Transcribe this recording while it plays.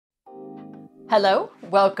Hello,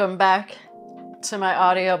 welcome back to my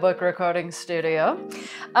audiobook recording studio.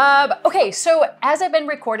 Okay, so as I've been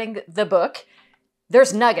recording the book,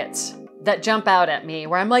 there's nuggets that jump out at me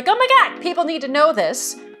where I'm like, oh my God, people need to know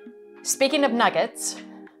this. Speaking of nuggets,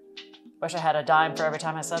 wish I had a dime for every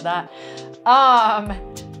time I said that.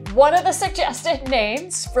 One of the suggested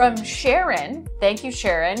names from Sharon, thank you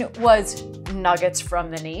Sharon, was Nuggets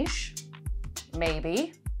from the Niche,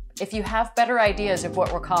 maybe. If you have better ideas of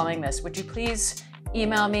what we're calling this, would you please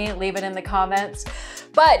email me, leave it in the comments.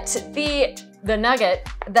 But the nugget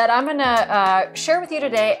that I'm gonna share with you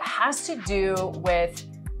today has to do with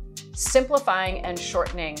simplifying and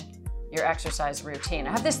shortening your exercise routine.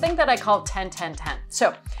 I have this thing that I call 10-10-10.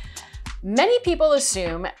 So many people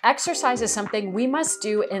assume exercise is something we must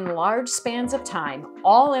do in large spans of time,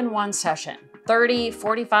 all in one session, 30,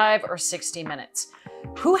 45, or 60 minutes.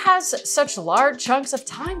 Who has such large chunks of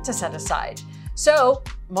time to set aside? So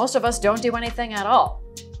most of us don't do anything at all.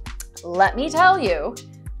 Let me tell you,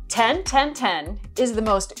 10-10-10 is the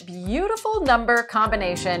most beautiful number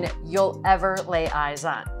combination you'll ever lay eyes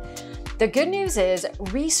on. The good news is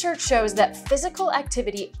research shows that physical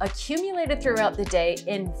activity accumulated throughout the day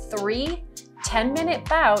in 3 10-minute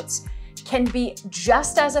bouts can be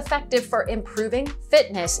just as effective for improving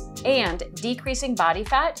fitness and decreasing body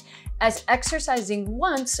fat as exercising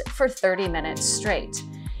once for 30 minutes straight.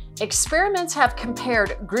 Experiments have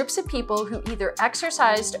compared groups of people who either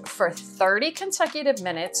exercised for 30 consecutive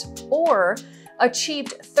minutes or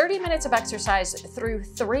achieved 30 minutes of exercise through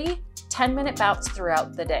 3 10-minute bouts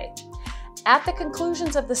throughout the day. At the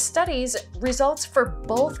conclusions of the studies, results for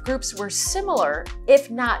both groups were similar, if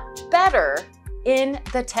not better, in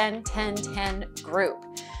the 10-10-10 group.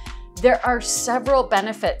 There are several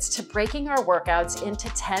benefits to breaking our workouts into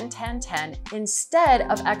 10-10-10 instead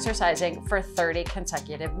of exercising for 30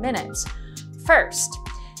 consecutive minutes. First,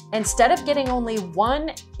 instead of getting only one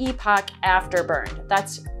EPOC afterburn,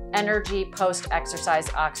 that's energy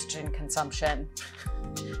post-exercise oxygen consumption,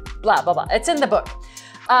 blah, blah, blah. It's in the book.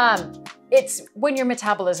 It's when your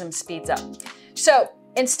metabolism speeds up. So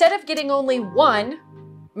instead of getting only one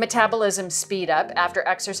metabolism speed up after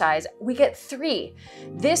exercise, we get 3.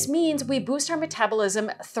 This means we boost our metabolism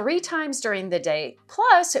 3 times during the day,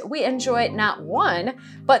 plus we enjoy not 1,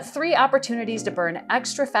 but 3 opportunities to burn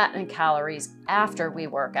extra fat and calories after we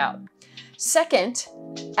work out. Second,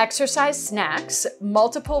 exercise snacks,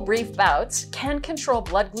 multiple brief bouts, can control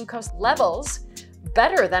blood glucose levels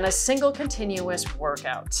better than a single continuous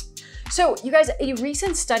workout. So you guys, a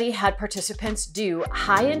recent study had participants do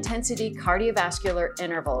high-intensity cardiovascular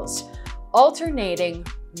intervals, alternating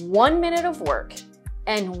 1 minute of work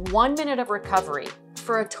and 1 minute of recovery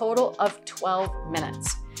for a total of 12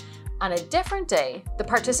 minutes. On a different day, the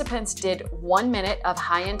participants did 1 minute of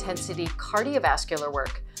high-intensity cardiovascular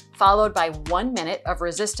work, followed by 1 minute of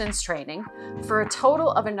resistance training for a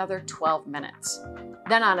total of another 12 minutes.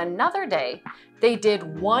 Then on another day, they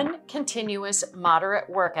did 1 continuous moderate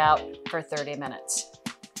workout for 30 minutes.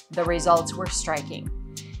 The results were striking.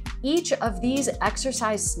 Each of these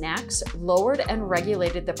exercise snacks lowered and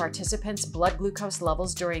regulated the participants' blood glucose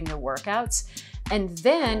levels during the workouts, and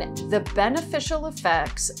then the beneficial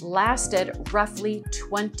effects lasted roughly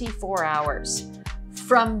 24 hours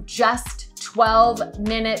from just 12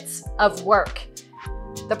 minutes of work.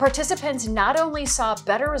 The participants not only saw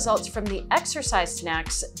better results from the exercise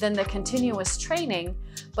snacks than the continuous training,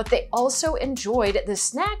 but they also enjoyed the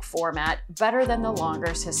snack format better than the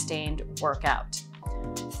longer sustained workout.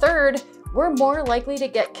 Third, we're more likely to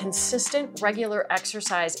get consistent regular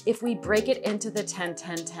exercise if we break it into the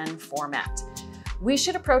 10-10-10 format. We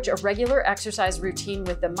should approach a regular exercise routine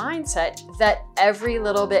with the mindset that every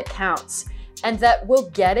little bit counts and that we'll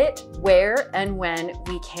get it where and when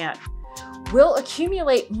we can. We'll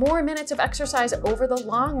accumulate more minutes of exercise over the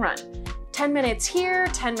long run. 10 minutes here,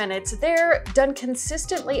 10 minutes there, done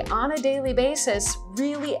consistently on a daily basis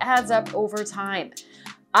really adds up over time.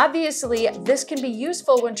 Obviously, this can be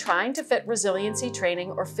useful when trying to fit resiliency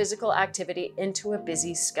training or physical activity into a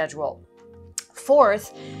busy schedule.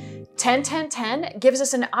 Fourth, 10-10-10 gives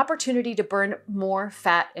us an opportunity to burn more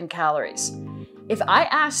fat and calories. If I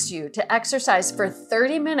asked you to exercise for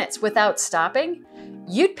 30 minutes without stopping,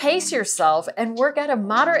 you'd pace yourself and work at a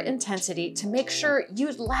moderate intensity to make sure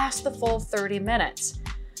you'd last the full 30 minutes.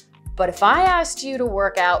 But if I asked you to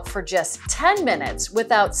work out for just 10 minutes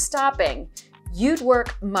without stopping, you'd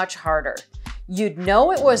work much harder. You'd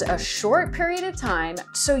know it was a short period of time,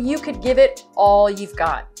 so you could give it all you've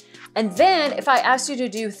got. And then if I asked you to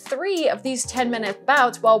do 3 of these 10-minute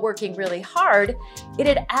bouts while working really hard,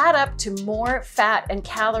 it'd add up to more fat and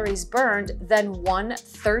calories burned than one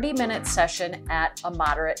 30-minute session at a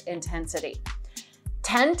moderate intensity.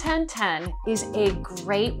 10-10-10 is a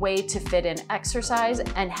great way to fit in exercise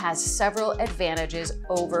and has several advantages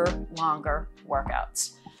over longer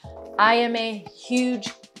workouts. I am a huge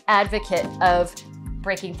advocate of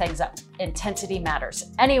breaking things up. Intensity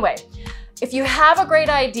matters. Anyway, if you have a great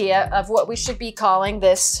idea of what we should be calling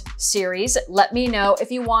this series, let me know. If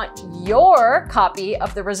you want your copy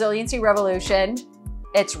of The Resiliency Revolution,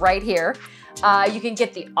 it's right here. You can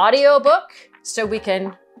get the audiobook so we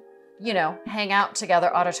can, you know, hang out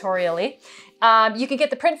together auditorially. You can get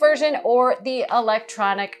the print version or the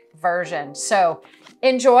electronic version. So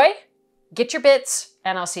enjoy, get your bits,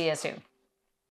 and I'll see you soon.